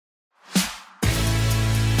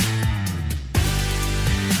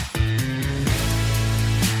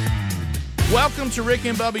Welcome to Rick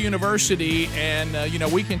and Bubba University, and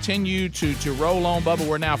we continue to roll on, Bubba.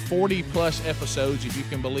 We're now 40-plus episodes, if you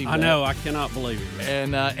can believe that. I know, I cannot believe it.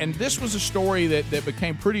 And this was a story that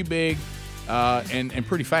became pretty big and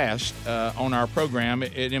pretty fast on our program.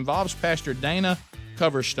 It involves Pastor Dana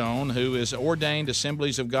Coverstone, who is ordained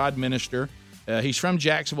Assemblies of God minister. He's from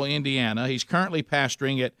Jacksonville, Indiana. He's currently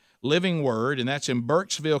pastoring at Living Word, and that's in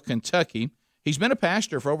Burkesville, Kentucky. He's been a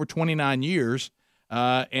pastor for over 29 years. We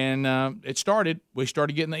started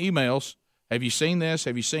getting the emails. Have you seen this?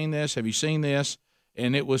 Have you seen this? Have you seen this?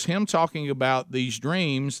 And it was him talking about these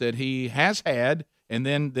dreams that he has had, and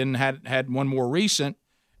then had one more recent.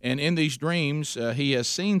 And in these dreams, he has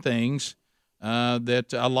seen things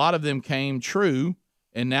that a lot of them came true.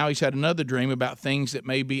 And now he's had another dream about things that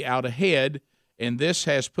may be out ahead. And this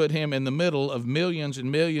has put him in the middle of millions and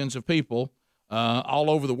millions of people all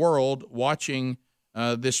over the world watching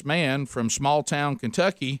this man from small town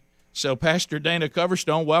Kentucky. So, Pastor Dana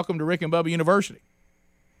Coverstone, welcome to Rick and Bubba University.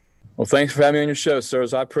 Well, thanks for having me on your show,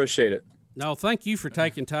 sirs. I appreciate it. No, thank you for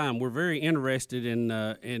taking time. We're very interested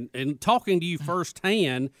in talking to you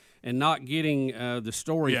firsthand and not getting the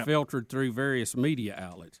story filtered through various media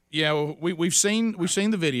outlets. Yeah, well, we've seen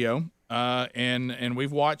the video and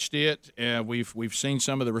we've watched it. We've seen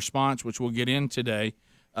some of the response, which we'll get in today.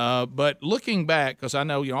 But looking back, because I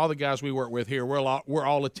know all the guys we work with here, we're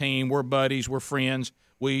all a team. We're buddies. We're friends.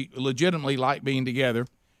 We legitimately like being together.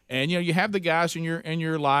 And you have the guys in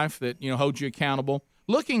your life that hold you accountable.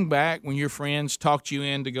 Looking back, when your friends talked you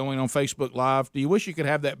into going on Facebook Live, do you wish you could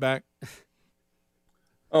have that back?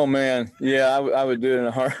 Oh man, yeah, I would do it in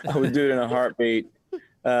a heartbeat.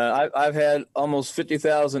 I've had almost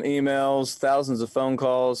 50,000 emails, thousands of phone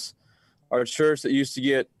calls. Our church that used to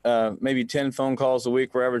get maybe 10 phone calls a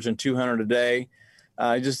week, we're averaging 200 a day.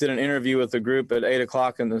 I just did an interview with a group at 8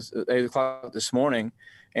 o'clock this morning,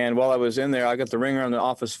 and while I was in there, I got the ringer on the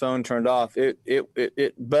office phone turned off.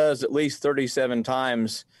 It buzzed at least 37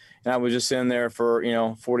 times, and I was just in there for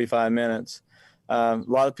 45 minutes. A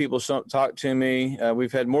lot of people talked to me.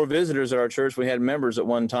 We've had more visitors at our church. We had members at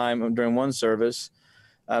one time during one service.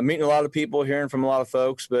 Meeting a lot of people, hearing from a lot of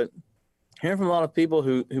folks, but hearing from a lot of people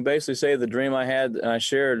who basically say the dream I had and I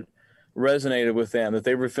shared resonated with them, that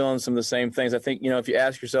they were feeling some of the same things. I think, if you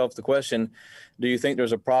ask yourself the question, do you think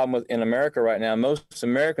there's a problem in America right now? Most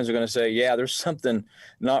Americans are going to say, yeah, there's something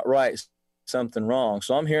not right, something wrong.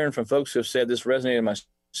 So I'm hearing from folks who have said this resonated in my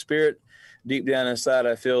spirit. Deep down inside,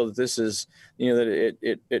 I feel that this is, that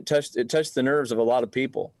it touched the nerves of a lot of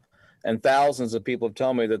people. And thousands of people have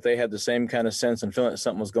told me that they had the same kind of sense and feeling that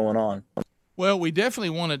something was going on. Well, we definitely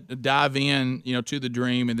want to dive in, to the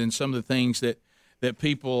dream and then some of the things that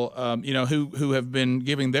people, who have been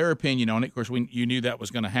giving their opinion on it. Of course, you knew that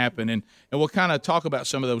was going to happen. And we'll kind of talk about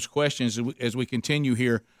some of those questions as we continue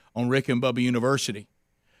here on Rick and Bubba University.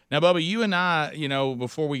 Now, Bubba, you and I,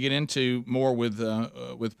 before we get into more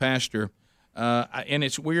with Pastor, and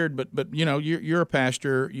it's weird, but you're a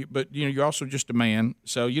pastor, but you're also just a man,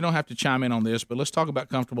 so you don't have to chime in on this. But let's talk about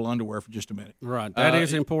comfortable underwear for just a minute. Right, that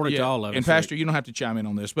is important to all of us. And Pastor, you don't have to chime in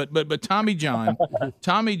on this, but Tommy John,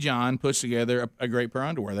 puts together a great pair of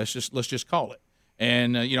underwear. Let's just call it.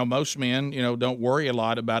 And most men don't worry a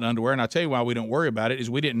lot about underwear, and I'll tell you why we don't worry about it is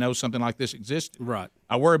we didn't know something like this existed. Right,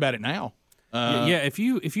 I worry about it now. If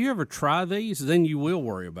you ever try these, then you will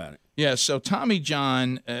worry about it. Yeah, so Tommy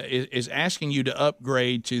John is asking you to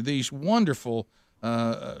upgrade to these wonderful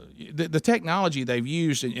the technology they've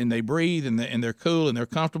used, and they breathe, and they're cool, and they're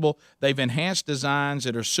comfortable. They've enhanced designs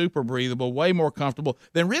that are super breathable, way more comfortable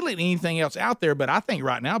than really anything else out there. But I think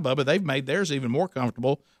right now, Bubba, they've made theirs even more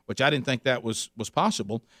comfortable, which I didn't think that was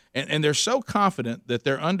possible. And they're so confident that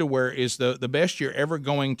their underwear is the best you're ever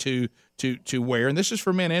going to wear. And this is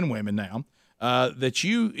for men and women now. That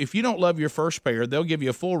if you don't love your first pair, they'll give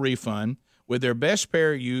you a full refund with their best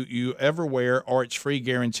pair you ever wear, or it's free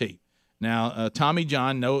guarantee. Now, Tommy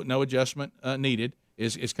John, no adjustment needed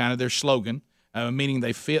is kind of their slogan, meaning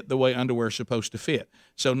they fit the way underwear is supposed to fit.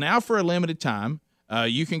 So now for a limited time,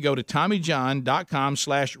 you can go to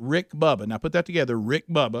TommyJohn.com/RickBubba. Now put that together, Rick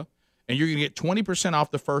Bubba, and you're going to get 20%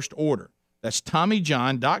 off the first order. That's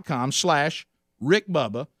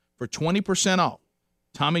TommyJohn.com/RickBubba for 20% off.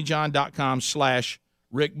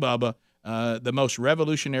 TommyJohn.com/RickBubba, the most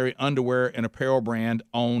revolutionary underwear and apparel brand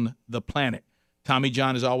on the planet. Tommy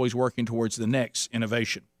John is always working towards the next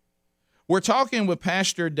innovation. We're talking with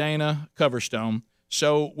Pastor Dana Coverstone.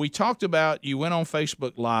 So we talked about you went on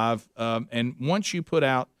Facebook Live, and once you put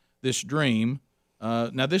out this dream,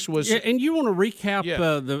 now this was... Yeah, and you want to recap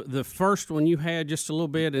the first one you had just a little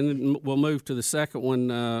bit, and then we'll move to the second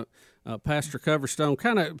one Pastor Coverstone,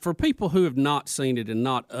 kind of for people who have not seen it and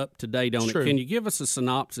not up to date on it, can you give us a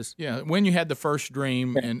synopsis? Yeah, when you had the first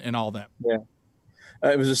dream and all that. Yeah.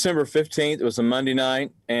 It was December 15th. It was a Monday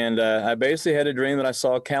night, and I basically had a dream that I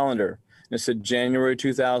saw a calendar. It said January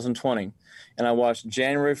 2020, and I watched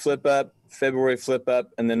January flip up, February flip up,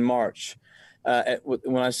 and then March.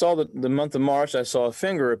 When I saw the month of March, I saw a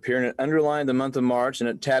finger appear, and it underlined the month of March, and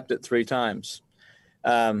it tapped it 3 times.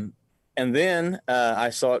 And then I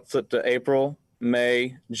saw it flip to April,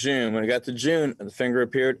 May, June. When it got to June, the finger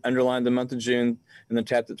appeared, underlined the month of June, and then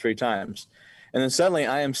tapped it 3 times. And then suddenly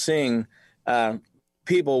I am seeing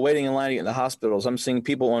people waiting in line in the hospitals. I'm seeing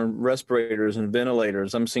people on respirators and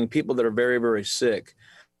ventilators. I'm seeing people that are very, very sick.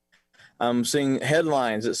 I'm seeing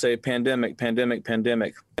headlines that say pandemic, pandemic,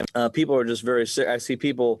 pandemic. People are just very sick. I see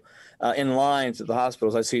people in lines at the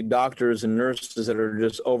hospitals. I see doctors and nurses that are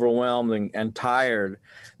just overwhelmed and tired,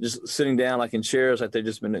 just sitting down like in chairs, like they've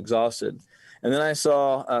just been exhausted. And then I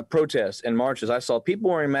saw protests and marches. I saw people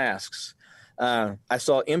wearing masks. I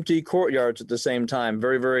saw empty courtyards at the same time,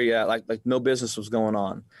 very, very like no business was going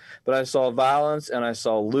on. But I saw violence, and I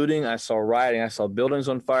saw looting, I saw rioting, I saw buildings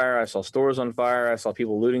on fire, I saw stores on fire, I saw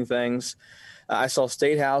people looting things. I saw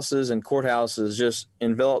state houses and courthouses just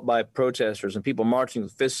enveloped by protesters and people marching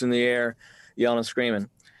with fists in the air, yelling and screaming.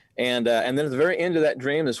 And then at the very end of that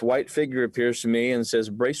dream, this white figure appears to me and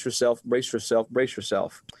says, brace yourself, brace yourself, brace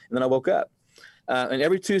yourself. And then I woke up. And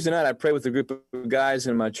every Tuesday night, I pray with a group of guys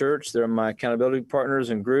in my church. They're my accountability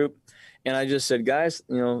partners and group. And I just said, guys,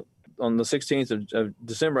 on the 16th of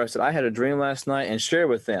December, I said, I had a dream last night, and share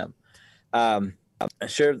with them. I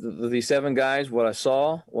shared with these 7 guys what I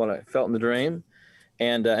saw, what I felt in the dream,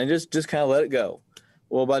 and just kind of let it go.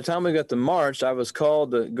 Well, by the time we got to March, I was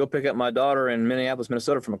called to go pick up my daughter in Minneapolis,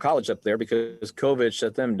 Minnesota from a college up there because COVID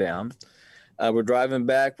shut them down. We're driving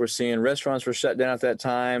back. We're seeing restaurants were shut down at that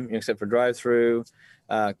time, except for drive-through.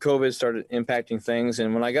 COVID started impacting things.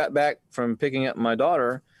 And when I got back from picking up my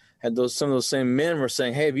daughter, some of those same men were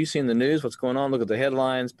saying, hey, have you seen the news? What's going on? Look at the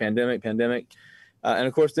headlines, pandemic, pandemic. And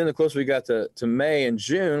of course, then the closer we got to May and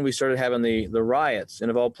June, we started having the riots.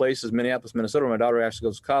 And of all places, Minneapolis, Minnesota, where my daughter actually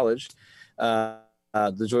goes to college.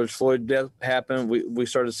 The George Floyd death happened. We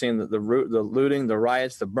started seeing the looting, the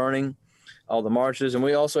riots, the burning, all the marches. And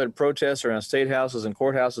we also had protests around state houses and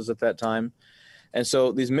courthouses at that time. And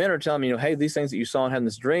so these men are telling me, hey, these things that you saw and had in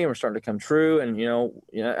this dream are starting to come true. And,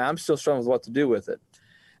 I'm still struggling with what to do with it.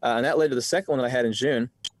 And that led to the second one that I had in June,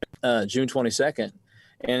 June 22nd.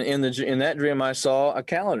 And in that dream, I saw a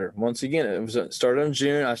calendar. Once again, it started in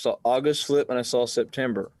June. I saw August flip, and I saw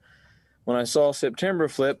September. When I saw September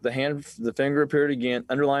flip, the finger appeared again,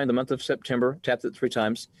 underlined the month of September, tapped it 3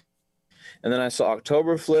 times. And then I saw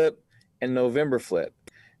October flip and November flip.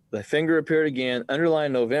 The finger appeared again,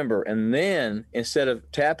 underlined November, and then instead of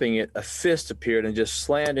tapping it, a fist appeared and just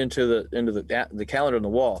slammed into the calendar on the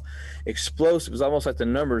wall. Explosive. It was almost like the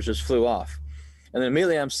numbers just flew off. And then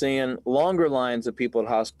immediately I'm seeing longer lines of people at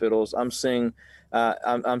hospitals. I'm seeing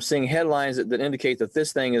headlines that indicate that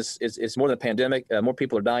this thing is more than a pandemic. More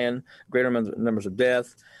people are dying, greater numbers of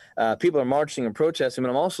death. People are marching and protesting, but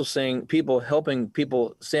I'm also seeing people helping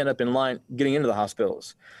people stand up in line getting into the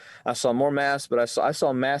hospitals. I saw more masks, but I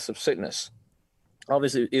saw massive sickness,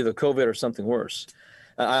 obviously either COVID or something worse.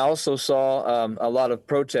 I also saw a lot of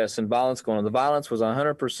protests and violence going on. The violence was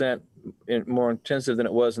 100% more intensive than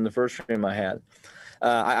it was in the first dream I had.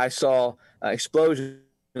 I saw explosions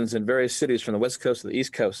in various cities from the West Coast to the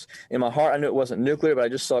East Coast. In my heart, I knew it wasn't nuclear, but I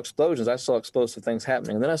just saw explosions. I saw explosive things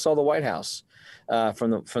happening. And then I saw the White House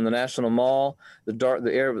from the National Mall.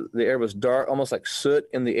 The air was dark, almost like soot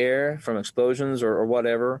in the air from explosions or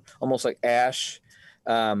whatever, almost like ash.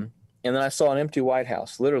 And then I saw an empty White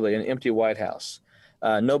House, literally an empty White House.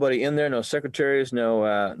 Nobody in there, no secretaries,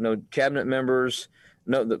 no cabinet members.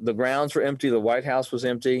 No, the grounds were empty. The White House was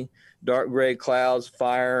empty. Dark gray clouds,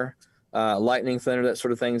 fire, lightning, thunder, that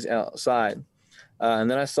sort of things outside. And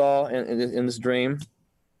then I saw in this dream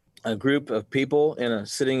a group of people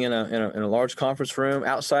sitting in a large conference room.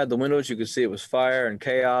 Outside the windows, you could see it was fire and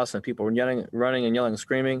chaos, and people were running and yelling and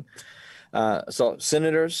screaming. Saw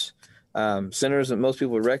senators that most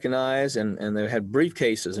people would recognize, and they had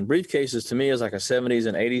briefcases. And briefcases to me is like a 70s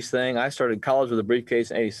and 80s thing. I started college with a briefcase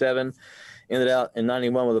in 87. Ended out in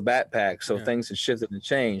 91 with a backpack, so things had shifted and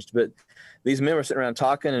changed. But these men were sitting around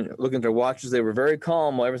talking and looking at their watches. They were very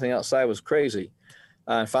calm while everything outside was crazy.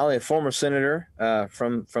 Finally, a former senator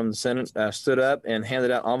from the Senate stood up and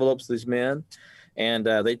handed out envelopes to these men. And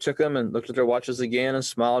they took them and looked at their watches again and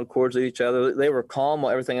smiled cordially at each other. They were calm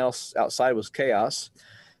while everything else outside was chaos.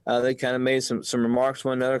 They kind of made some remarks to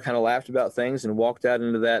one another, kind of laughed about things, and walked out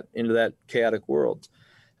into that chaotic world.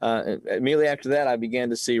 Immediately after that, I began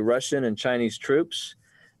to see Russian and Chinese troops.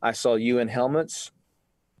 I saw UN helmets.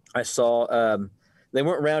 I saw they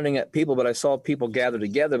weren't rounding up people, but I saw people gather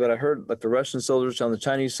together. But I heard like the Russian soldiers telling the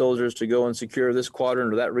Chinese soldiers to go and secure this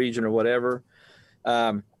quadrant or that region or whatever.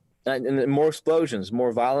 And more explosions,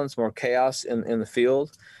 more violence, more chaos in the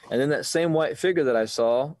field. And then that same white figure that I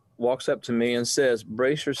saw walks up to me and says,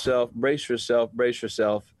 brace yourself, brace yourself, brace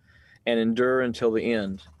yourself, and endure until the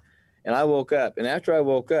end. And I woke up. And after I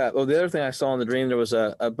woke up, the other thing I saw in the dream, there was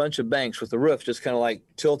a bunch of banks with the roof just kind of like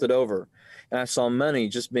tilted over. And I saw money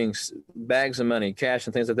just being, bags of money, cash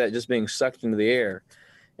and things like that, just being sucked into the air.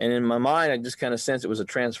 And in my mind, I just kind of sensed it was a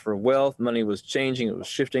transfer of wealth. Money was changing. It was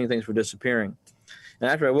shifting. Things were disappearing. And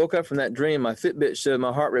after I woke up from that dream, my Fitbit showed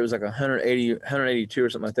my heart rate was like 180, 182 or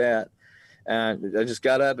something like that. And I just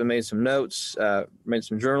got up and made some notes, made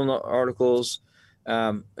some journal articles.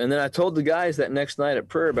 And then I told the guys that next night at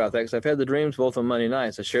prayer about that, because I've had the dreams both on Monday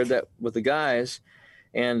nights. I shared that with the guys.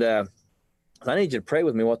 And I need you to pray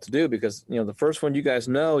with me what to do, because, the first one, you guys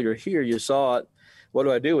know, you're here, you saw it. What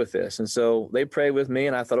do I do with this? And so they prayed with me,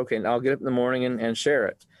 and I thought, okay, I'll get up in the morning and share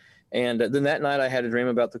it. And then that night I had a dream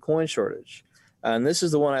about the coin shortage. And this is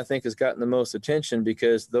the one I think has gotten the most attention,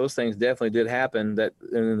 because those things definitely did happen that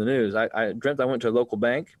in the news. I dreamt I went to a local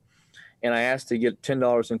bank, and I asked to get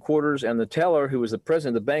 $10 in quarters. And the teller, who was the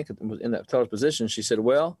president of the bank, was in that teller's position. She said,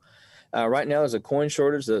 well, right now there's a coin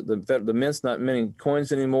shortage. The mint's not minting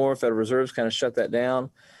coins anymore. Federal Reserve's kind of shut that down.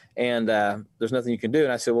 And there's nothing you can do.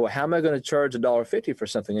 And I said, well, how am I going to charge $1.50 for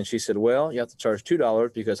something? And she said, well, you have to charge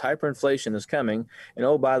 $2 because hyperinflation is coming. And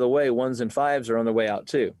oh, by the way, 1s and 5s are on their way out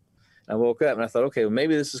too. I woke up and I thought, okay, well,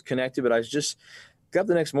 maybe this is connected. But I just got up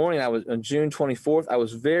the next morning. I was on June 24th. I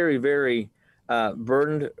was very, very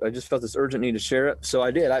burdened. I just felt this urgent need to share it. So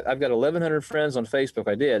I did. I've got 1,100 friends on Facebook.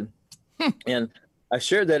 I did. And I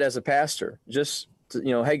shared that as a pastor, just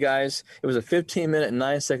to, hey guys, it was a 15-minute and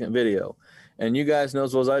 9-second video. And you guys know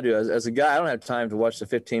as well as I do, as a guy, I don't have time to watch the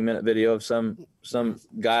 15-minute video of some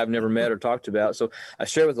guy I've never met or talked about. So I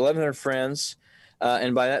shared with 1,100 friends.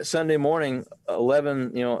 And by that Sunday morning, it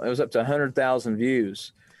was up to 100,000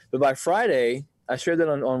 views. But by Friday, I shared that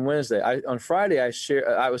on Wednesday. On Friday, I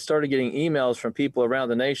started getting emails from people around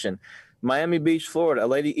the nation. Miami Beach, Florida, a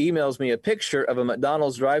lady emails me a picture of a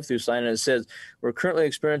McDonald's drive-through sign, and it says, we're currently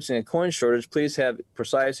experiencing a coin shortage. Please have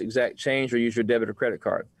precise, exact change or use your debit or credit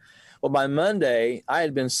card. Well, by Monday, I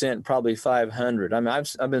had been sent probably 500. I mean,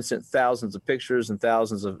 I've been sent thousands of pictures and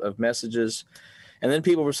thousands of messages. And then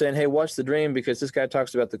people were saying, hey, watch the dream because this guy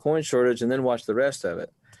talks about the coin shortage, and then watch the rest of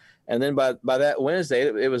it. And then by that Wednesday,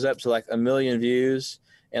 it was up to like 1 million views.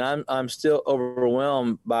 And I'm still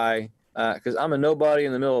overwhelmed by, because I'm a nobody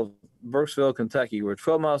in the middle of Burkesville, Kentucky. We're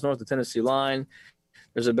 12 miles north of the Tennessee line.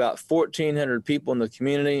 There's about 1,400 people in the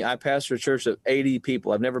community. I pastor a church of 80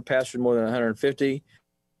 people. I've never pastored more than 150.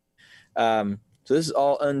 So this is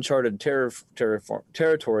all uncharted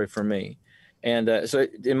territory for me. And so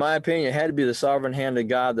in my opinion, it had to be the sovereign hand of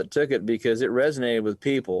God that took it, because it resonated with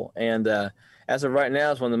people. And as of right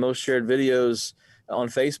now, it's one of the most shared videos on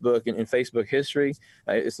Facebook in Facebook history.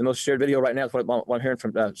 It's the most shared video right now. It's what I'm hearing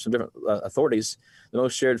from some different authorities. The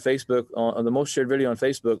most shared video on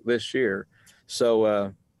Facebook this year.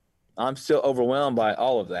 So I'm still overwhelmed by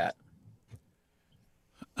all of that.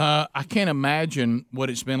 I can't imagine what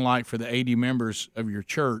it's been like for the 80 members of your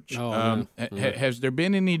church. Has there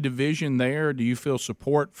been any division there? Do you feel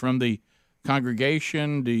support from the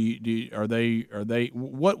congregation?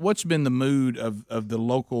 What's been the mood of the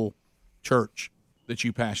local church that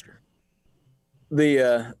you pastor?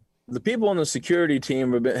 The people on the security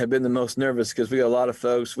team have been the most nervous, because we got a lot of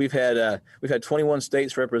folks. We've had 21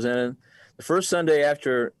 states represented. The first Sunday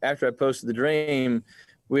after I posted the dream,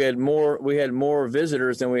 we had more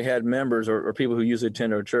visitors than we had members or people who usually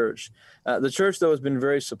attend our church. The church, though, has been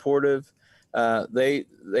very supportive. They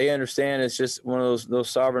understand it's just one of those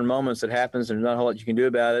sovereign moments that happens, and there's not a whole lot you can do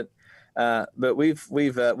about it. But we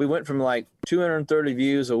went from like 230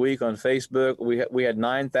 views a week on Facebook. We had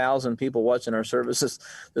 9,000 people watching our services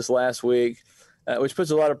this last week, which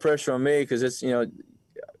puts a lot of pressure on me, because it's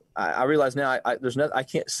I realize now I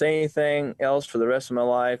can't say anything else for the rest of my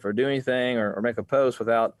life, or do anything or make a post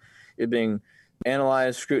without it being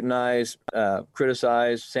analyzed, scrutinized,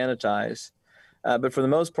 criticized, sanitized. But for the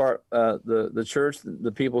most part, the church,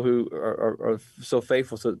 the people who are so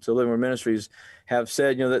faithful to Living Word Ministries have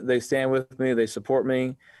said, that they stand with me, they support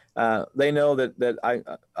me. They know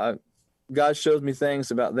that God shows me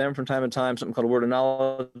things about them from time to time, something called a word of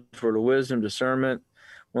knowledge, word of wisdom, discernment,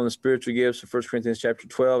 one of the spiritual gifts of 1 Corinthians chapter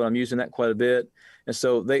 12, and I'm using that quite a bit. And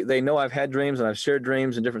so they know I've had dreams, and I've shared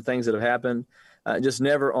dreams and different things that have happened. just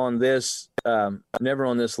never on this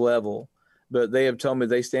level. But they have told me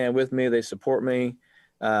they stand with me, they support me.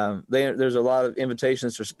 There's a lot of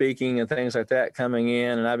invitations for speaking and things like that coming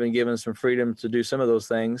in, and I've been given some freedom to do some of those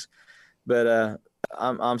things. But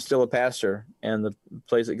I'm still a pastor, and the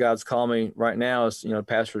place that God's called me right now is,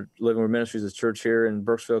 pastor Living Word Ministries, a church here in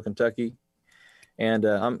Burkesville, Kentucky, and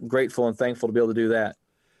I'm grateful and thankful to be able to do that.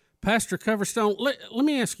 Pastor Coverstone, let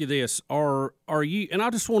me ask you this: Are you? And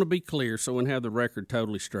I just want to be clear so we can have the record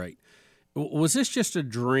totally straight. Was this just a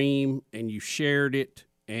dream, and you shared it,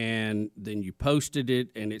 and then you posted it,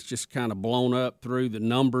 and it's just kind of blown up through the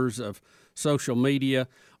numbers of social media?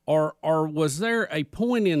 Or was there a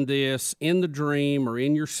point in this, in the dream or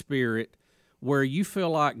in your spirit, where you feel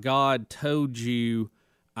like God told you,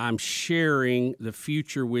 I'm sharing the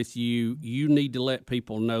future with you, you need to let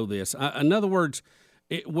people know this? In other words,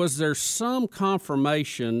 was there some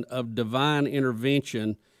confirmation of divine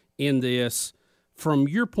intervention in this from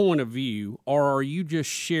your point of view, or are you just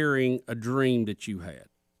sharing a dream that you had?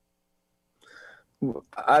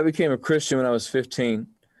 I became a Christian when I was 15.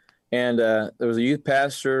 And there was a youth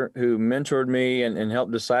pastor who mentored me and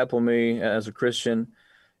helped disciple me as a Christian.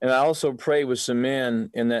 And I also prayed with some men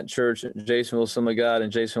in that church at Jasonville Assembly of God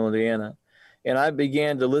in Jasonville, Indiana. And I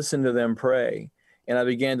began to listen to them pray. And I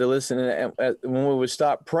began to listen. And when we would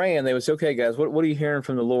stop praying, they would say, okay, guys, what are you hearing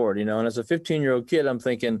from the Lord? And as a 15-year-old kid, I'm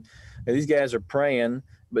thinking, hey, these guys are praying,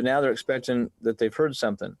 but now they're expecting that they've heard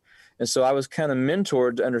something. And so I was kind of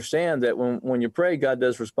mentored to understand that when you pray, God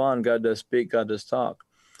does respond, God does speak, God does talk.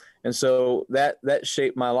 And so that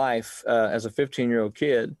shaped my life as a 15-year-old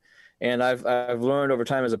kid. And I've learned over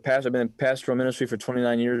time as a pastor. I've been in pastoral ministry for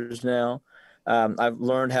 29 years now. I've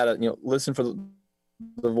learned how to listen for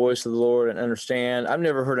the voice of the Lord and understand. I've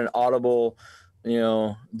never heard an audible,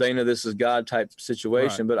 Dana, this is God type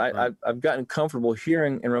situation. Right, but I've gotten comfortable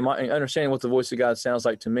hearing and understanding what the voice of God sounds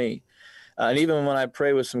like to me. And even when I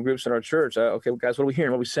pray with some groups in our church, okay, guys, what are we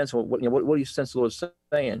hearing? What are we sensing? What do you sense the Lord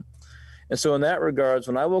saying? And so in that regards,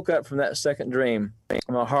 when I woke up from that second dream,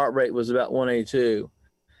 my heart rate was about 182.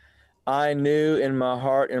 I knew in my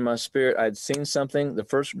heart and my spirit I'd seen something. The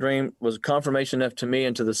first dream was confirmation enough to me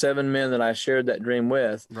and to the 7 men that I shared that dream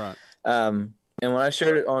with. Right. And when I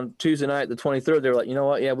shared it on Tuesday night, the 23rd, they were like, you know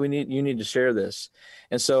what? Yeah, you need to share this.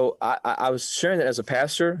 And so I was sharing that as a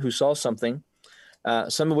pastor who saw something,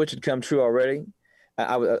 some of which had come true already.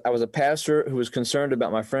 I was a pastor who was concerned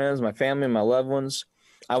about my friends, my family, my loved ones.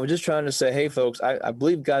 I was just trying to say, hey, folks, I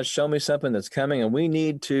believe God's shown me something that's coming, and we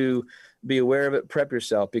need to be aware of it, prep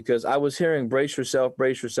yourself, because I was hearing brace yourself,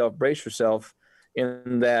 brace yourself, brace yourself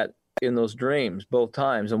in those dreams both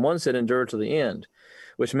times. And one said endure to the end,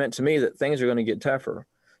 which meant to me that things are going to get tougher.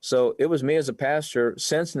 So it was me as a pastor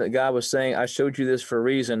sensing that God was saying, I showed you this for a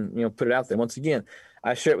reason, put it out there. Once again,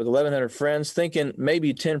 I shared it with 1,100 friends thinking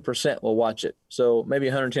maybe 10% will watch it. So maybe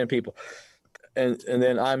 110 people. And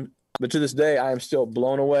then but to this day, I am still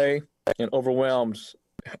blown away and overwhelmed,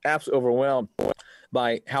 absolutely overwhelmed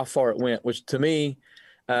by how far it went, which to me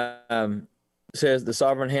says the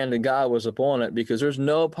sovereign hand of God was upon it, because there's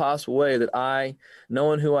no possible way that I,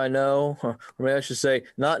 knowing who I know, or maybe I should say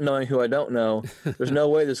not knowing who I don't know, there's no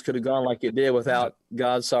way this could have gone like it did without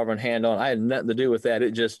God's sovereign hand on it. I had nothing to do with that.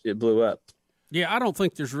 It blew up. Yeah, I don't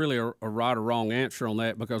think there's really a right or wrong answer on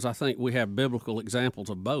that, because I think we have biblical examples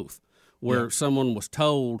of both, where someone was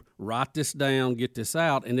told, write this down, get this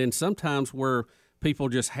out, and then sometimes where people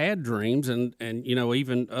just had dreams and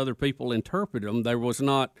even other people interpret them, there was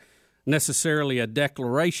not necessarily a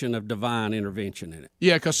declaration of divine intervention in it.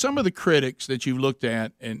 Yeah, because some of the critics that you've looked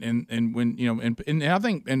at, and when and I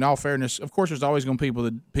think, in all fairness, of course, there's always going to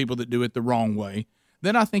be people that do it the wrong way.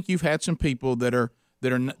 Then I think you've had some people that are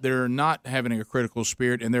not having a critical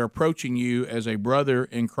spirit, and they're approaching you as a brother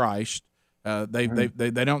in Christ. They're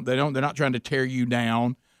not trying to tear you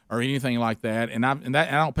down or anything like that. And I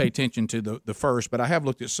don't pay attention to the first, but I have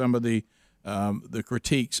looked at some of the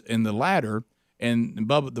critiques in the latter. And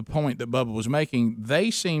the point that Bubba was making, they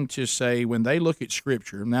seem to say when they look at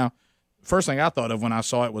Scripture. Now, first thing I thought of when I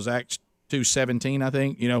saw it was Acts 2:17. I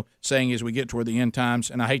think saying as we get toward the end times,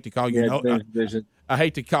 and I hate to call you I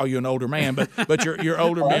hate to call you an older man, but you're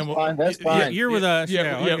older man. That's fine. You're with us.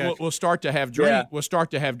 Okay. We'll start to have dreams. Yeah. We'll start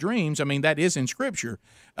to have dreams. I mean, that is in Scripture.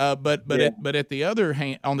 But at the other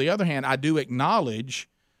hand, on the other hand, I do acknowledge.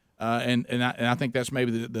 And I think that's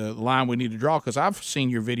maybe the line we need to draw, because I've seen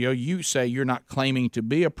your video. You say you're not claiming to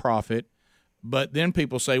be a prophet, but then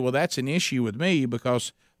people say, well, that's an issue with me,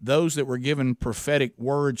 because those that were given prophetic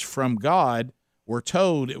words from God were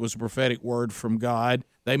told it was a prophetic word from God.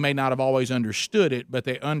 They may not have always understood it, but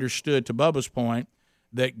they understood, to Bubba's point,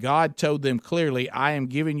 that God told them clearly, I am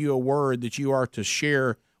giving you a word that you are to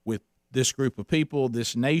share with this group of people,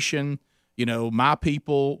 this nation, my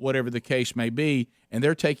people, whatever the case may be, and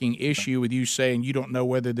they're taking issue with you saying you don't know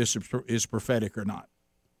whether this is prophetic or not.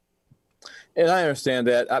 And I understand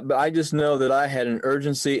that, but I just know that I had an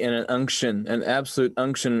urgency and an unction, an absolute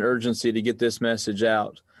unction and urgency to get this message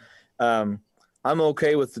out. I'm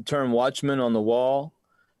okay with the term watchman on the wall.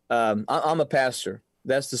 I'm a pastor.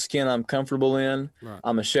 That's the skin I'm comfortable in. Right.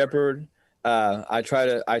 I'm a shepherd. I try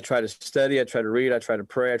to study. I try to read. I try to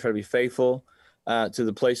pray. I try to be faithful to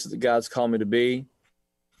the places that God's called me to be.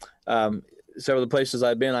 Several of the places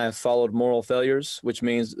I've been, I have followed moral failures, which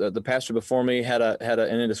means the pastor before me had an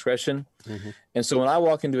indiscretion. Mm-hmm. And so when I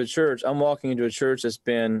walk into a church, I'm walking into a church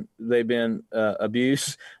they've been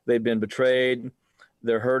abused, they've been betrayed,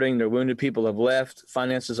 they're hurting, they're wounded, people have left,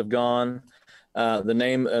 finances have gone, the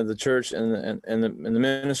name of the church and the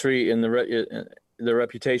ministry and the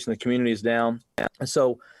reputation of the community is down. And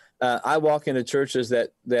so I walk into churches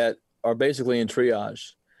that are basically in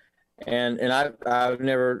triage. And I've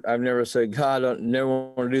never said, God, I never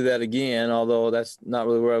want to do that again. Although that's not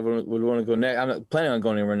really where I would want to go next. I'm not planning on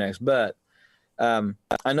going anywhere next, but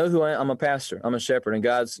I know who I am. I'm a pastor. I'm a shepherd, and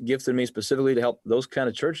God's gifted me specifically to help those kind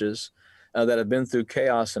of churches that have been through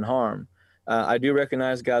chaos and harm. I do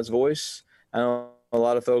recognize God's voice. I know a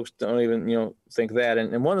lot of folks don't even think that.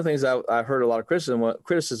 And one of the things I heard a lot of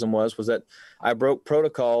criticism was that I broke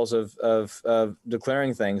protocols of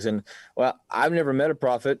declaring things. And well, I've never met a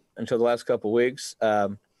prophet until the last couple of weeks.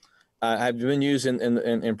 I've been used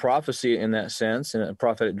in prophecy in that sense, in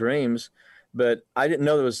prophetic dreams, but I didn't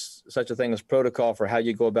know there was such a thing as protocol for how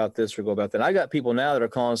you go about this or go about that. I got people now that are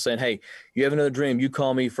calling saying, hey, you have another dream, you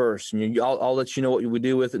call me first, and I'll let you know what you would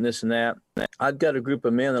do with it and this and that. I've got a group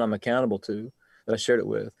of men that I'm accountable to, that I shared it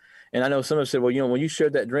with. And I know some have said, well, when you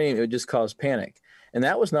shared that dream, it would just cause panic. And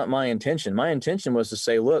that was not my intention. My intention was to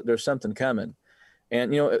say, look, there's something coming.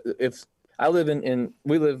 And, if I live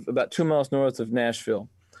we live about 2 miles north of Nashville.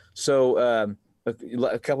 So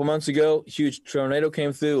a couple months ago, huge tornado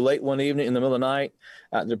came through late one evening in the middle of the night.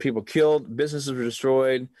 There were people killed, businesses were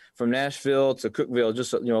destroyed from Nashville to Cookeville,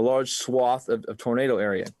 just a large swath of tornado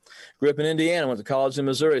area. Grew up in Indiana, went to college in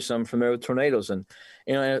Missouri, so I'm familiar with tornadoes. And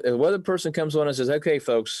if a weather person comes on and says, okay,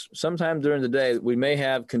 folks, sometime during the day, we may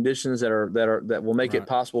have conditions that will make it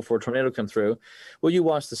possible for a tornado to come through. Well, you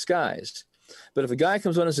watch the skies. But if a guy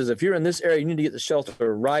comes on and says, if you're in this area, you need to get the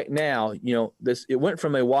shelter right now, it went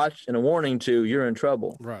from a watch and a warning to you're in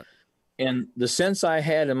trouble. Right. And the sense I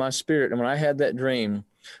had in my spirit, and when I had that dream,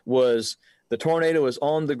 was the tornado is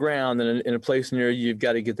on the ground and in a place near you, you've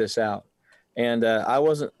got to get this out. And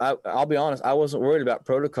I'll be honest, I wasn't worried about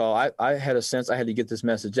protocol. I had a sense I had to get this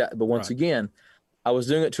message out. But once again, I was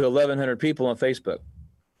doing it to 1,100 people on Facebook.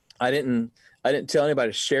 I didn't tell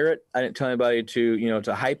anybody to share it. I didn't tell anybody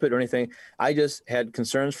to hype it or anything. I just had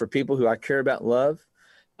concerns for people who I care about and love,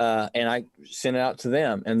 and I sent it out to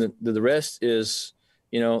them. And the rest is,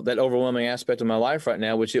 that overwhelming aspect of my life right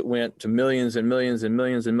now, which it went to millions and millions and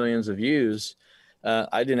millions and millions of views.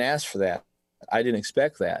 I didn't ask for that. I didn't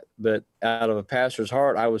expect that. But out of a pastor's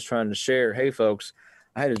heart, I was trying to share, hey, folks,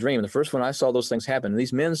 I had a dream. And the first one I saw those things happen. And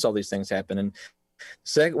these men saw these things happen. And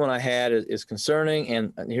second one I had is concerning,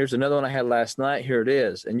 and here's another one I had last night. Here it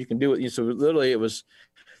is, and you can do it. So literally, it was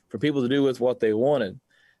for people to do with what they wanted.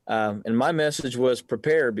 And my message was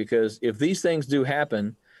prepare, because if these things do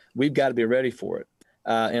happen, we've got to be ready for it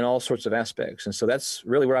in all sorts of aspects. And so that's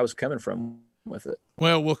really where I was coming from with it.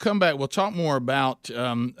 Well, we'll come back. We'll talk more about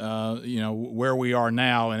where we are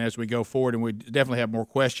now, and as we go forward, and we definitely have more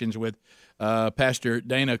questions with Pastor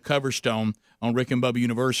Dana Coverstone on Rick and Bubba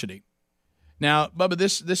University. Now, Bubba,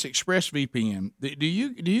 this ExpressVPN, do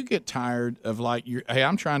you get tired of hey,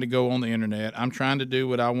 I'm trying to go on the internet, I'm trying to do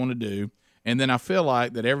what I want to do, and then I feel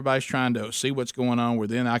like that everybody's trying to see what's going on, where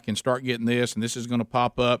then I can start getting this, and this is going to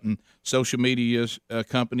pop up, and social media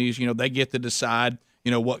companies, they get to decide,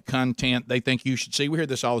 what content they think you should see. We hear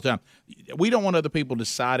this all the time. We don't want other people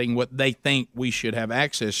deciding what they think we should have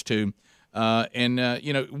access to.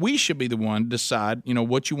 We should be the one to decide,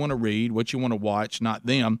 what you want to read, what you want to watch, not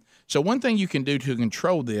them. So one thing you can do to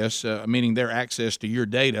control this, meaning their access to your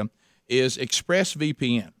data, is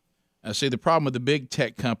ExpressVPN. See, the problem with the big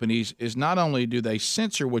tech companies is not only do they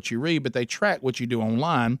censor what you read, but they track what you do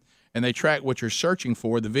online, and they track what you're searching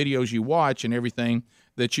for, the videos you watch, and everything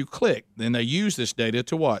that you click. Then they use this data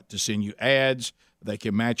to what? To send you ads. They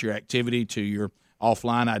can match your activity to your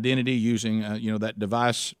offline identity using, that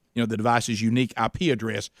device, the device's unique IP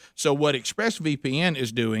address. So what ExpressVPN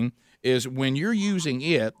is doing is when you're using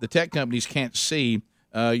it, the tech companies can't see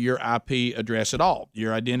your IP address at all.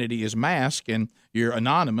 Your identity is masked and you're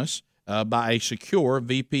anonymous by a secure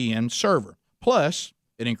VPN server. Plus,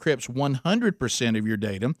 it encrypts 100% of your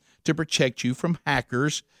data to protect you from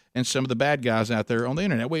hackers and some of the bad guys out there on the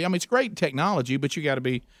internet. Well, I mean, it's great technology, but you got to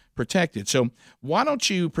be protected. So why don't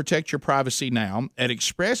you protect your privacy now at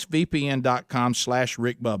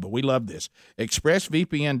expressvpn.com/rickbubba. We love this.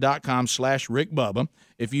 expressvpn.com/rickbubba.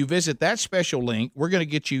 If you visit that special link, we're going to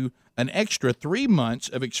get you an extra 3 months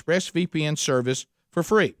of ExpressVPN service for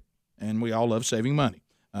free. And we all love saving money,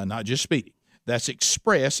 not just Speedy. That's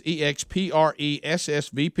Express,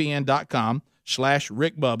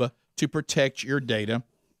 expressvpn.com/rickbubba to protect your data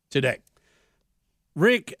today.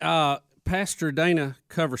 Rick, Pastor Dana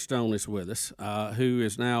Coverstone is with us, who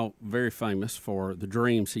is now very famous for the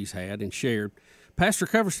dreams he's had and shared. Pastor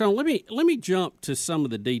Coverstone, let me jump to some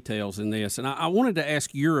of the details in this, and I wanted to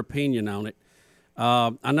ask your opinion on it.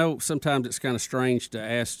 I know sometimes it's kind of strange to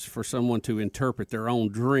ask for someone to interpret their own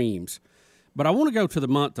dreams, but I want to go to the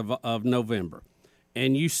month of November.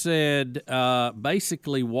 And you said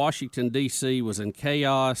basically Washington, D.C. was in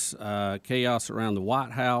chaos around the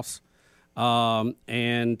White House.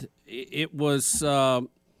 And it was. I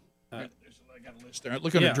got a list there.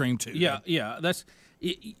 Look at the dream too. Yeah. That's.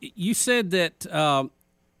 You said that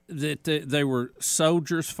they were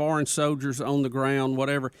soldiers, foreign soldiers on the ground,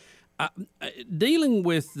 whatever. Dealing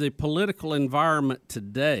with the political environment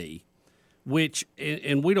today, which,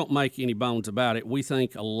 and we don't make any bones about it, we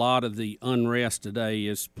think a lot of the unrest today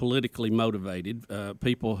is politically motivated.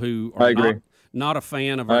 People who are not a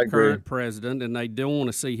fan of our current president, and they don't want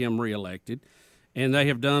to see him reelected. And they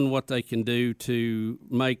have done what they can do to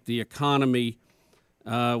make the economy,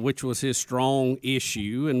 which was his strong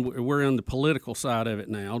issue, and we're on the political side of it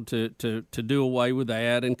now, to do away with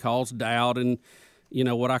that and cause doubt and,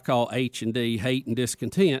 what I call H&D, hate and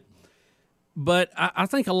discontent. But I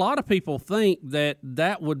think a lot of people think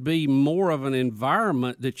that would be more of an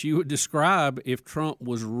environment that you would describe if Trump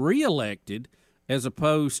was reelected as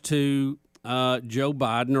opposed to Joe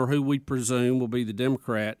Biden, or who we presume will be the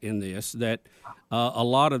Democrat in this, that a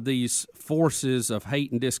lot of these forces of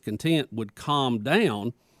hate and discontent would calm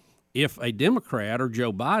down if a Democrat or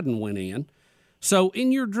Joe Biden went in. So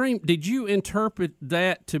in your dream, did you interpret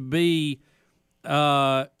that to be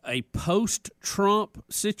a post-Trump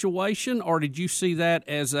situation, or did you see that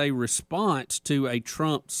as a response to a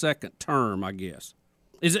Trump second term, I guess?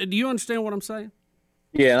 Do you understand what I'm saying?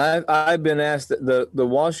 Yeah, and I've been asked that the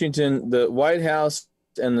White House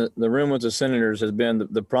and the room with the senators has been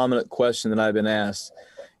the prominent question that I've been asked.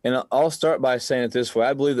 And I'll start by saying it this way.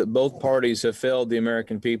 I believe that both parties have failed the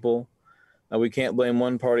American people. We can't blame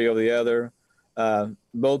one party over the other.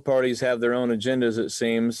 Both parties have their own agendas, it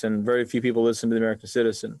seems, and very few people listen to the American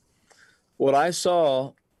citizen. What I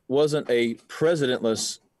saw wasn't a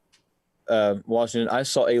presidentless Washington. I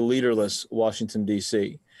saw a leaderless Washington,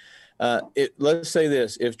 D.C. Let's say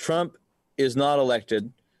this: if Trump is not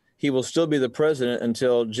elected, he will still be the president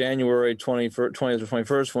until January 20th or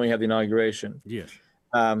 21st, when we have the inauguration. Yes.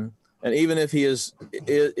 And even if he is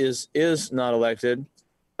not elected,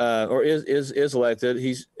 or is elected,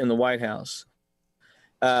 he's in the White House.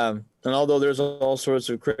 And although there's all sorts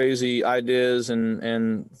of crazy ideas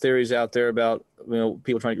and theories out there about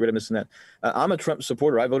people trying to get rid of this and that, I'm a Trump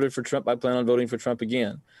supporter. I voted for Trump. I plan on voting for Trump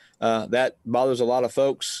again. That bothers a lot of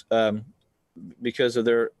folks because of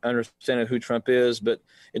their understanding of who Trump is, but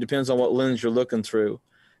it depends on what lens you're looking through.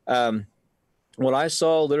 What I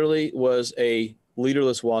saw literally was a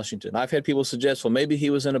leaderless Washington. I've had people suggest, well, maybe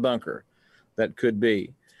he was in a bunker. That could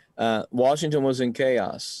be. Washington was in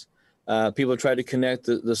chaos. People tried to connect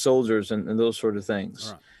the soldiers and those sort of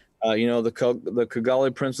things. Right. The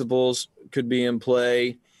Kigali principles could be in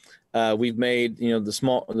play. We've made,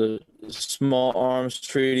 the small arms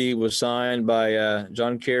treaty was signed by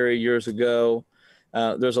John Kerry years ago.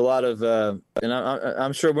 There's a lot of, and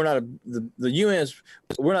I'm sure the UN is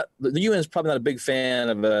probably not a big fan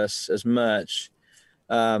of us as much.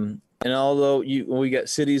 And although we got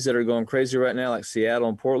cities that are going crazy right now, like Seattle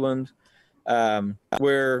and Portland,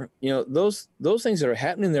 where those things that are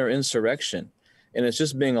happening there are insurrection, and it's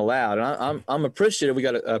just being allowed. And I'm appreciative. We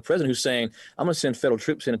got a president who's saying, "I'm going to send federal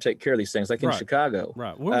troops in to take care of these things," like in Chicago.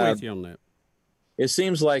 Right, we're with you on that. It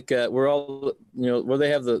seems like we're all, where they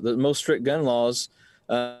have the most strict gun laws.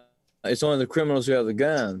 It's only the criminals who have the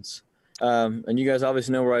guns. And you guys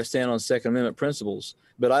obviously know where I stand on Second Amendment principles.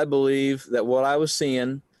 But I believe that what I was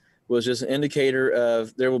seeing was just an indicator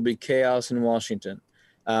of there will be chaos in Washington.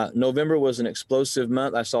 November was an explosive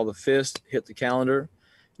month. I saw the fist hit the calendar.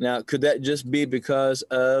 Now, could that just be because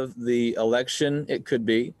of the election? It could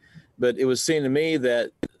be. But it was seen to me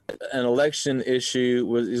that an election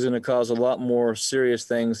issue is going to cause a lot more serious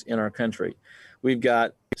things in our country. We've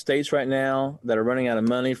got states right now that are running out of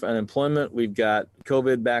money for unemployment. We've got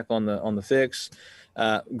COVID back on the fix,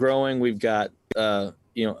 growing. We've got the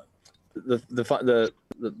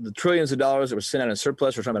trillions of dollars that were sent out in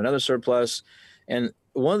surplus. We're talking about another surplus, and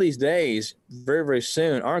one of these days, very, very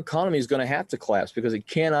soon, our economy is going to have to collapse because it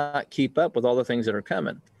cannot keep up with all the things that are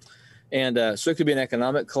coming. And so it could be an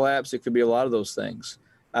economic collapse. It could be a lot of those things.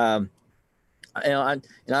 I'm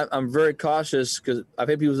very cautious because I've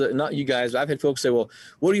had people, not you guys, I've had folks say, well,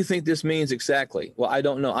 what do you think this means exactly? Well, I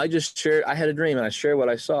don't know. I just shared, I had a dream and I shared what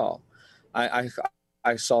I saw. I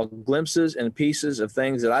saw glimpses and pieces of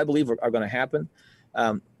things that I believe are going to happen.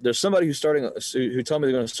 There's somebody who told me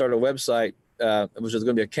they're going to start a website, which is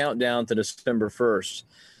going to be a countdown to December 1st.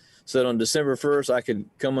 So that on December 1st, I could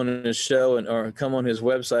come on his show or come on his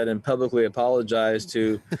website and publicly apologize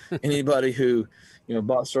to anybody who,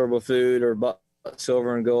 bought storable food or bought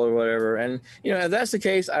silver and gold or whatever. And, if that's the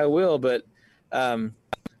case, I will. But I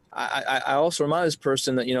also remind this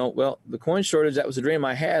person that, the coin shortage, that was a dream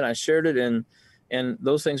I had. And I shared it, and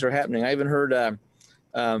those things are happening. I even heard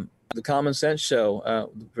the Common Sense show,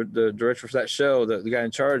 the director for that show, the guy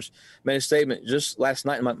in charge, made a statement just last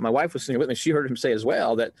night. And my wife was sitting with me. She heard him say as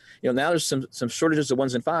well that, now there's some shortages of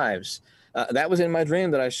ones and fives. That was in my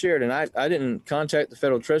dream that I shared. And I didn't contact the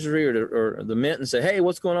Federal Treasury or the Mint and say, hey,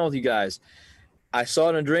 what's going on with you guys? I saw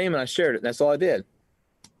it in a dream and I shared it. That's all I did.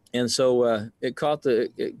 And so it got the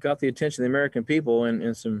attention of the American people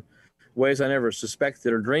in some ways I never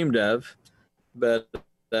suspected or dreamed of. But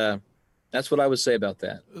that's what I would say about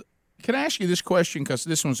that. Can I ask you this question? Because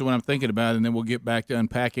this one's the one I'm thinking about, and then we'll get back to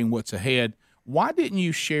unpacking what's ahead. Why didn't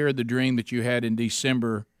you share the dream that you had in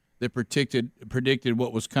December that predicted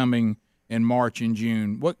what was coming in March and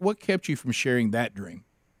June? What kept you from sharing that dream?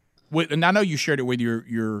 And I know you shared it with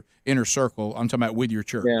your inner circle. I'm talking about with your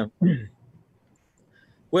church. Yeah.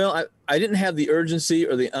 Well, I didn't have the urgency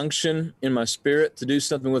or the unction in my spirit to do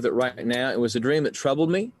something with it right now. It was a dream that troubled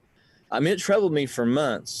me. It troubled me for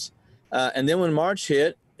months. And then when March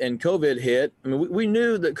hit, and COVID hit, we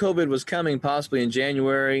knew that COVID was coming possibly in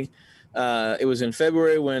January. It was in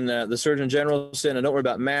February when the Surgeon General said, don't worry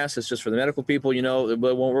about masks, it's just for the medical people, it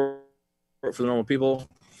won't work for the normal people.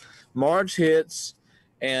 March hits,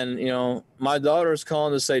 and, my daughter's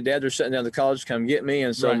calling to say, Dad, they're shutting down the college, come get me.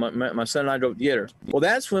 And so right. my son and I drove to get her. Well,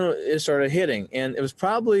 that's when it started hitting. And it was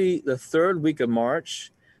probably the third week of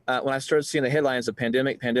March when I started seeing the headlines of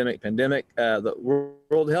pandemic. The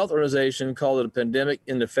World Health Organization called it a pandemic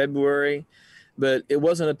into February, but it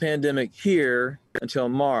wasn't a pandemic here until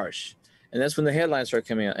March. And that's when the headlines started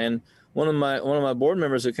coming out. And one of my board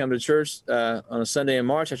members had come to church on a Sunday in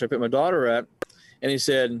March after I picked my daughter up, and he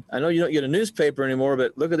said, I know you don't get a newspaper anymore,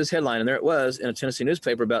 but look at this headline. And there it was in a Tennessee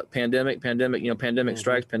newspaper about pandemic, pandemic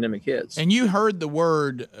strikes, pandemic hits. And you heard the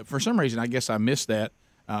word, for some reason, I guess I missed that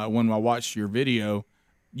when I watched your video.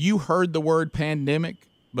 You heard the word pandemic,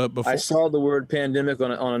 but before I saw the word pandemic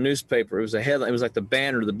on a newspaper. It was a headline. It was like the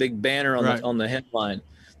banner, the big banner on the headline.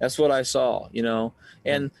 That's what I saw,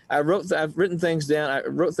 And I've written things down.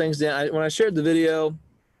 When I shared the video,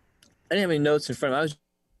 I didn't have any notes in front of me. I was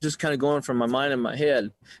just kind of going from my mind and my head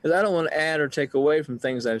because I don't want to add or take away from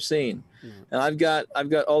things I've seen. And I've got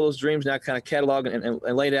all those dreams now kind of cataloged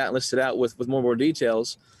and laid out and listed out with more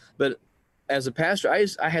details. But as a pastor,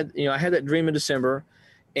 I had that dream in December.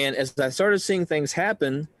 And as I started seeing things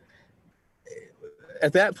happen,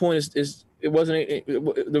 at that point, there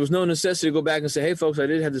was no necessity to go back and say, hey, folks, I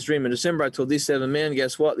did have this dream in December. I told these 7 men,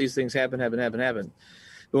 guess what? These things happen.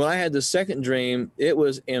 But when I had the second dream, it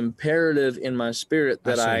was imperative in my spirit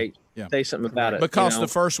that I say something about it. Because the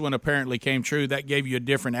first one apparently came true, that gave you a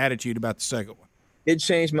different attitude about the second one. It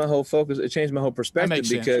changed my whole focus. It changed my whole perspective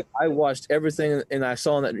because I watched everything, and I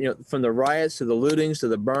saw that from the riots to the lootings to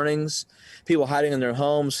the burnings, people hiding in their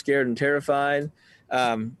homes, scared and terrified.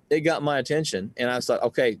 It got my attention, and I was like,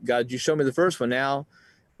 okay, God, you showed me the first one. Now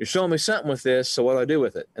you're showing me something with this. So what do I do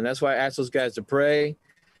with it? And that's why I asked those guys to pray.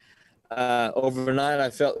 Overnight,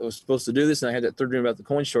 I felt I was supposed to do this, and I had that third dream about the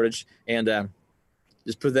coin shortage, and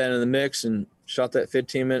just put that in the mix and shot that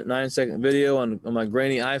 15-minute, 9-second video on my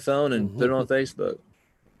grainy iPhone and put it on Facebook.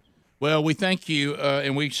 Well, we thank you,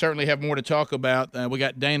 and we certainly have more to talk about. We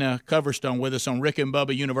got Dana Coverstone with us on Rick and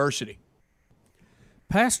Bubba University.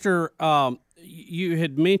 Pastor, you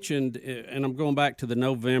had mentioned, and I'm going back to the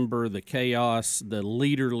November, the chaos, the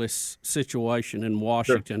leaderless situation in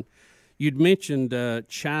Washington. Sure. You'd mentioned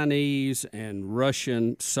Chinese and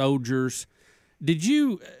Russian soldiers. Did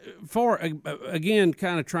you, again,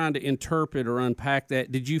 kind of trying to interpret or unpack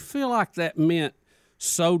that, did you feel like that meant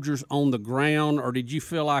soldiers on the ground, or did you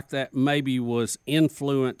feel like that maybe was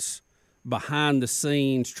influence behind the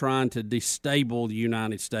scenes trying to destabilize the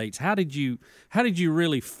United States? How did you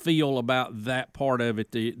really feel about that part of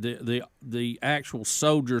it, the actual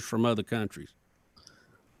soldiers from other countries?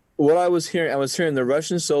 What I was hearing the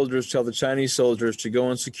Russian soldiers tell the Chinese soldiers to go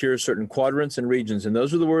and secure certain quadrants and regions, and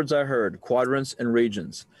those are the words I heard: quadrants and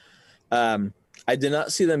regions. I did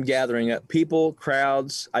not see them gathering up people,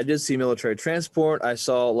 crowds. I did see military transport. I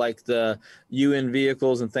saw like the UN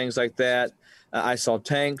vehicles and things like that. I saw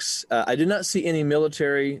tanks. I did not see any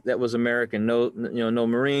military that was American. No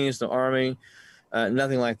Marines, no Army,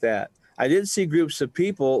 nothing like that. I did see groups of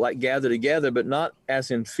people like gather together, but not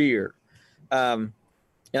as in fear. And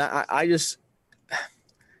I just,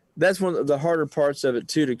 that's one of the harder parts of it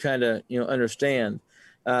too, to kind of, understand,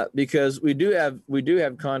 because we do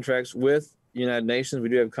have contracts with the United Nations. We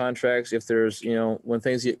do have contracts if there's, when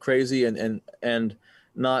things get crazy and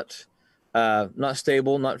not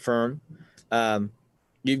stable, not firm.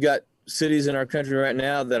 You've got cities in our country right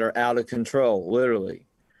now that are out of control, literally.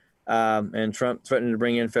 And Trump threatening to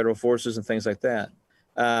bring in federal forces and things like that.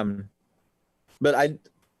 But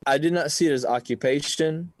I did not see it as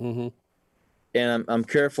occupation, and I'm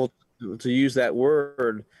careful to use that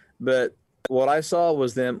word. But what I saw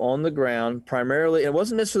was them on the ground, primarily. It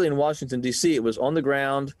wasn't necessarily in Washington D.C. It was on the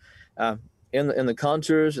ground, in the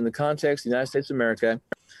contours, in the context of the United States of America,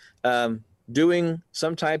 doing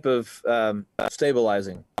some type of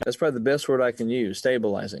stabilizing. That's probably the best word I can use: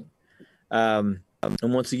 stabilizing. And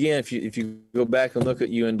once again, if you go back and look at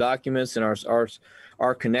UN documents and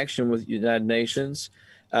our connection with the United Nations.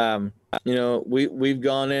 We've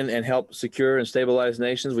gone in and helped secure and stabilize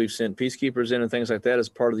nations. We've sent peacekeepers in and things like that as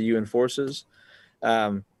part of the UN forces.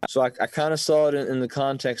 So I kind of saw it in the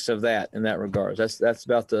context of that, in that regard. That's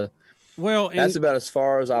about that's about as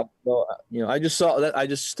far as I just saw that. I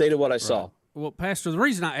just stated what I saw. Well, Pastor, the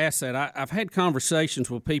reason I asked that, I've had conversations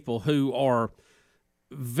with people who are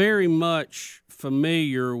very much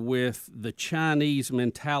familiar with the Chinese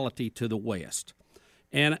mentality to the West.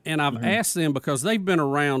 And I've asked them because they've been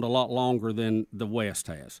around a lot longer than the West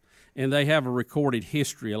has, and they have a recorded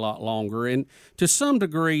history a lot longer. And to some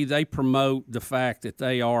degree, they promote the fact that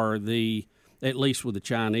they are at least with the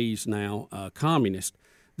Chinese now, communist,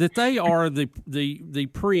 that they are the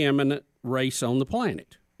preeminent race on the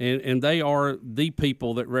planet. And they are the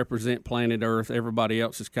people that represent planet Earth. Everybody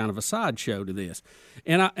else is kind of a sideshow to this.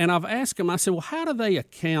 And I've asked them, I said, well, how do they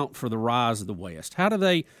account for the rise of the West? How do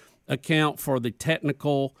they account for the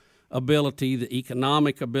technical ability, the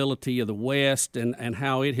economic ability of the West, and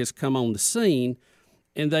how it has come on the scene?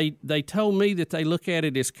 And they told me that they look at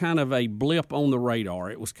it as kind of a blip on the radar.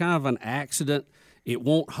 It was kind of an accident. It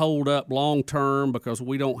won't hold up long term because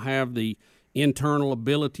we don't have the internal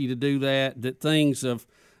ability to do that. That things of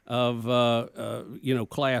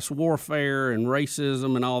class warfare and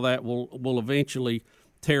racism and all that will eventually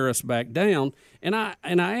tear us back down. And I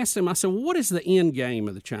asked him, I said, well, what is the end game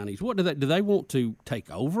of the Chinese? What do they want to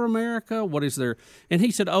take over America? What is their? And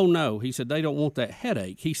he said, oh no, he said, they don't want that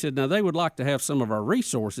headache. He said, now they would like to have some of our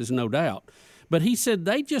resources, no doubt. But he said,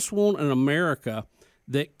 they just want an America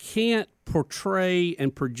that can't portray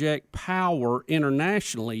and project power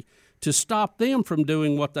internationally to stop them from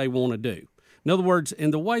doing what they want to do. In other words,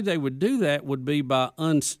 and the way they would do that would be by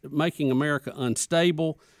making America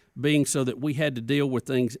unstable, being so that we had to deal with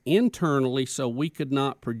things internally so we could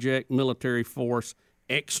not project military force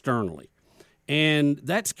externally. And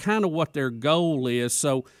that's kind of what their goal is.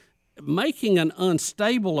 So making an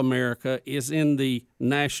unstable America is in the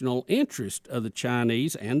national interest of the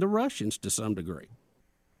Chinese and the Russians to some degree.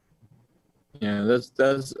 Yeah,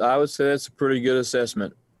 that's I would say that's a pretty good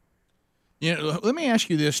assessment. Let me ask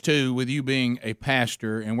you this too, with you being a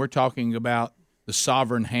pastor, and we're talking about the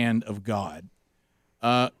sovereign hand of God.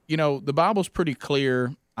 The Bible's pretty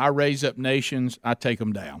clear. I raise up nations, I take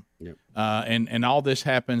them down. Yep. And all this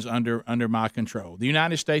happens under my control. The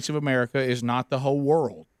United States of America is not the whole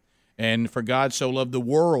world. And for God so loved the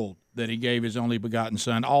world that he gave his only begotten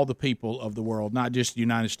son, all the people of the world, not just the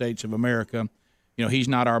United States of America. He's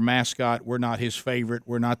not our mascot. We're not his favorite.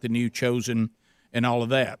 We're not the new chosen and all of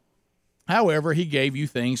that. However, he gave you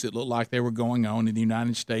things that looked like they were going on in the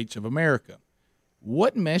United States of America.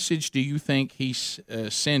 What message do you think he's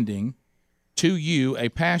sending to you, a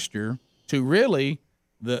pastor, to really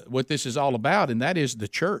what this is all about, and that is the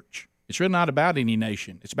church? It's really not about any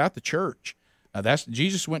nation. It's about the church.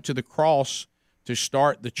 Jesus went to the cross to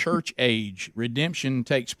start the church age. Redemption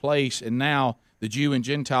takes place, and now the Jew and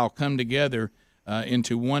Gentile come together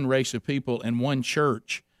into one race of people and one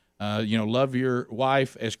church. Love your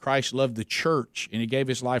wife as Christ loved the church, and he gave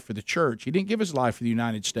his life for the church. He didn't give his life for the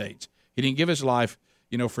United States. He didn't give his life,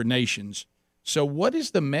 for nations. So what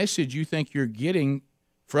is the message you think you're getting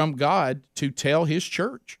from God to tell his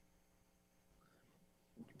church?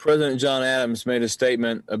 President John Adams made a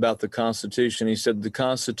statement about the Constitution. He said the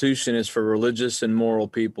Constitution is for religious and moral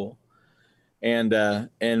people. And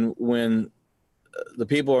when the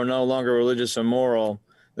people are no longer religious or moral,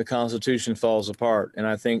 the Constitution falls apart. And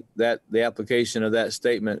I think that the application of that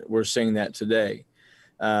statement, we're seeing that today.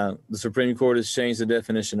 The Supreme Court has changed the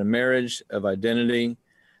definition of marriage, of identity.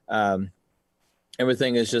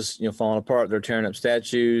 Everything is just falling apart. They're tearing up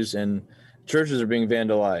statues, and churches are being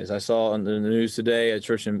vandalized. I saw on the news today a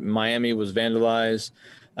church in Miami was vandalized.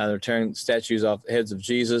 They're tearing statues off the heads of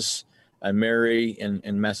Jesus and Mary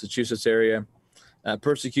in Massachusetts area.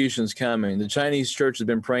 Persecution's coming. The Chinese church has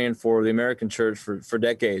been praying for the American church for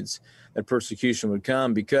decades that persecution would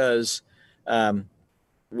come because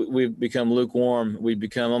we've become lukewarm. We've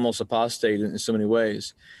become almost apostate in so many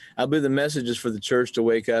ways. I believe the message is for the church to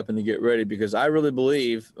wake up and to get ready, because I really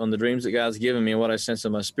believe on the dreams that God's given me and what I sense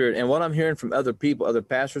in my spirit and what I'm hearing from other people, other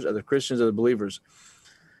pastors, other Christians, other believers.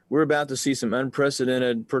 We're about to see some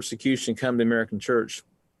unprecedented persecution come to the American church.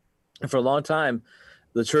 And for a long time,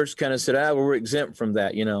 the church kind of said, well, we're exempt from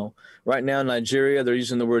that. Right now in Nigeria, they're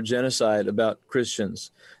using the word genocide about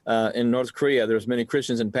Christians. In North Korea, there's many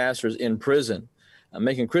Christians and pastors in prison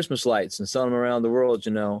making Christmas lights and selling them around the world.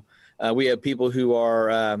 We have people who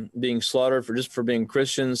are being slaughtered for being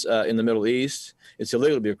Christians in the Middle East. It's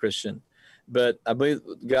illegal to be a Christian. But I believe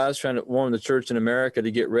God's trying to warn the church in America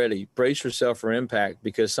to get ready. Brace yourself for impact,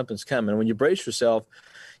 because something's coming. When you brace yourself,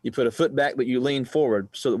 you put a foot back, but you lean forward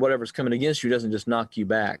so that whatever's coming against you doesn't just knock you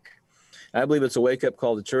back. I believe it's a wake-up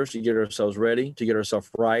call to church to get ourselves ready, to get ourselves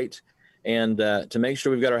right, and to make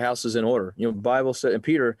sure we've got our houses in order. The Bible said, and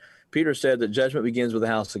Peter said that judgment begins with the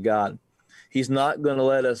house of God. He's not going to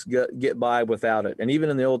let us get by without it. And even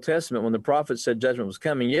in the Old Testament, when the prophets said judgment was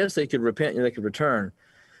coming, yes, they could repent and they could return,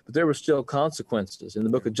 but there were still consequences. In the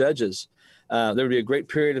book of Judges, there would be a great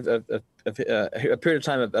period of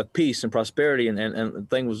time of peace and prosperity,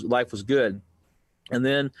 and life was good. And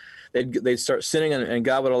then they'd start sinning, and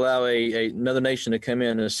God would allow another nation to come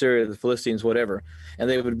in, Assyria, the Philistines, whatever, and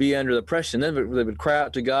they would be under oppression. Then they would cry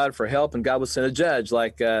out to God for help, and God would send a judge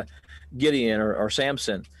like Gideon or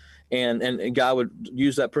Samson. And God would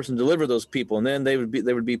use that person to deliver those people. And then there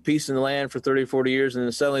would be peace in the land for 30, 40 years. And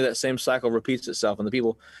then suddenly that same cycle repeats itself. And the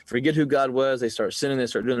people forget who God was. They start sinning. They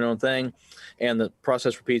start doing their own thing. And the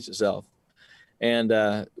process repeats itself. And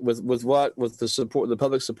with the support, the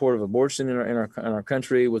public support of abortion in our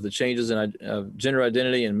country, with the changes in gender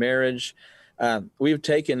identity and marriage, we've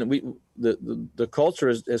taken, the culture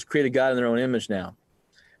has created God in their own image now.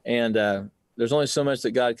 And there's only so much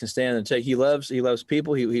that God can stand and take. He loves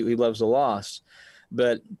people. He loves the lost.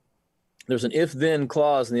 But there's an if-then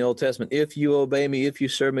clause in the Old Testament. If you obey me, if you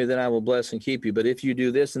serve me, then I will bless and keep you. But if you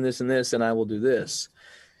do this and this and this, then I will do this.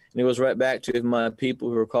 And it goes right back to, if my people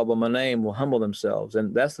who are called by my name will humble themselves.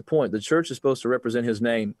 And that's the point. The church is supposed to represent his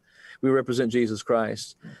name. We represent Jesus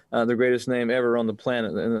Christ, the greatest name ever on the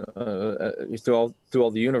planet, through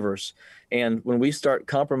all the universe. And when we start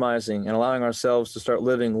compromising and allowing ourselves to start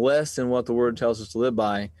living less than what the Word tells us to live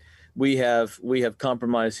by, we have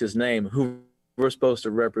compromised his name, who we're supposed to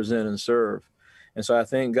represent and serve. And so I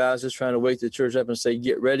think God's just trying to wake the church up and say,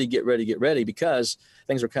 get ready, get ready, get ready, because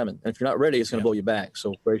things are coming. And if you're not ready, it's going to blow you back.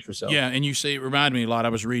 So brace yourself. Yeah, and it reminded me a lot. I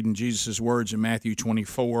was reading Jesus' words in Matthew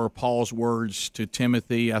 24, Paul's words to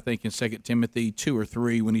Timothy, I think in 2 Timothy 2 or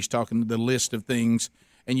 3, when he's talking the list of things.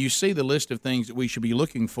 And you see the list of things that we should be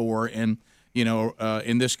looking for. And,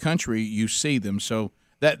 in this country, you see them. So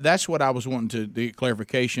that's what I was wanting to get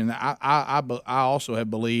clarification. I also have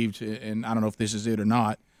believed, and I don't know if this is it or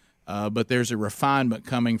not, but there's a refinement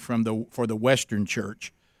coming for the Western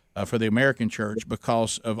church, for the American church,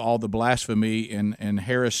 because of all the blasphemy and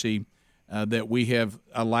heresy that we have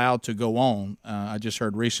allowed to go on. I just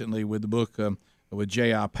heard recently with the book with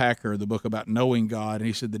J.I. Packer, the book about knowing God, and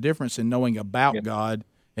he said the difference in knowing about God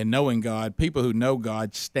and knowing God, people who know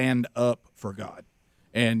God stand up for God.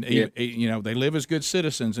 And, they live as good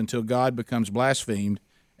citizens until God becomes blasphemed,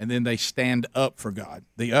 and then they stand up for God.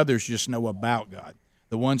 The others just know about God.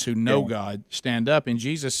 The ones who know God stand up. And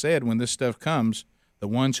Jesus said when this stuff comes, the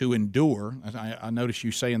ones who endure, I notice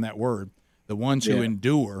you saying that word, the ones who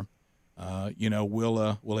endure,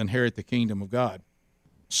 will inherit the kingdom of God.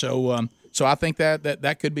 So I think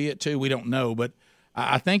that could be it too. We don't know. But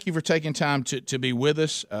I thank you for taking time to be with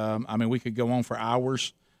us. We could go on for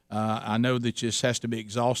hours. I know that this has to be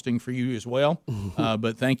exhausting for you as well,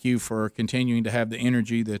 but thank you for continuing to have the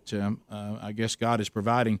energy that I guess God is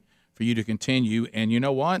providing for you to continue. And you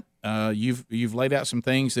know what? You've laid out some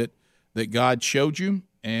things that God showed you,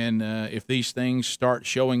 and if these things start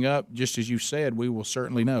showing up, just as you said, we will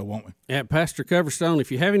certainly know, won't we? Yeah, Pastor Coverstone,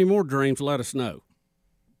 if you have any more dreams, let us know.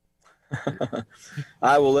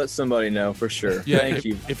 I will let somebody know for sure. Yeah, Thank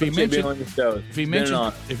you. If he mentions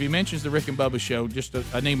the Rick and Bubba show, just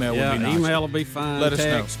an email would be nice. Email will be fine. Let us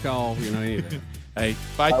text, know. Call, anything. Hey,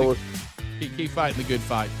 keep fighting the good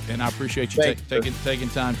fight, and I appreciate you taking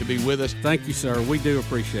time to be with us. Thank you, sir. We do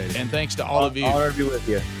appreciate it. And thanks to all of you. Honored to be with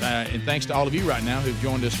you. And thanks to all of you right now who've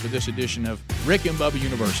joined us for this edition of Rick and Bubba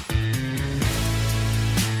University.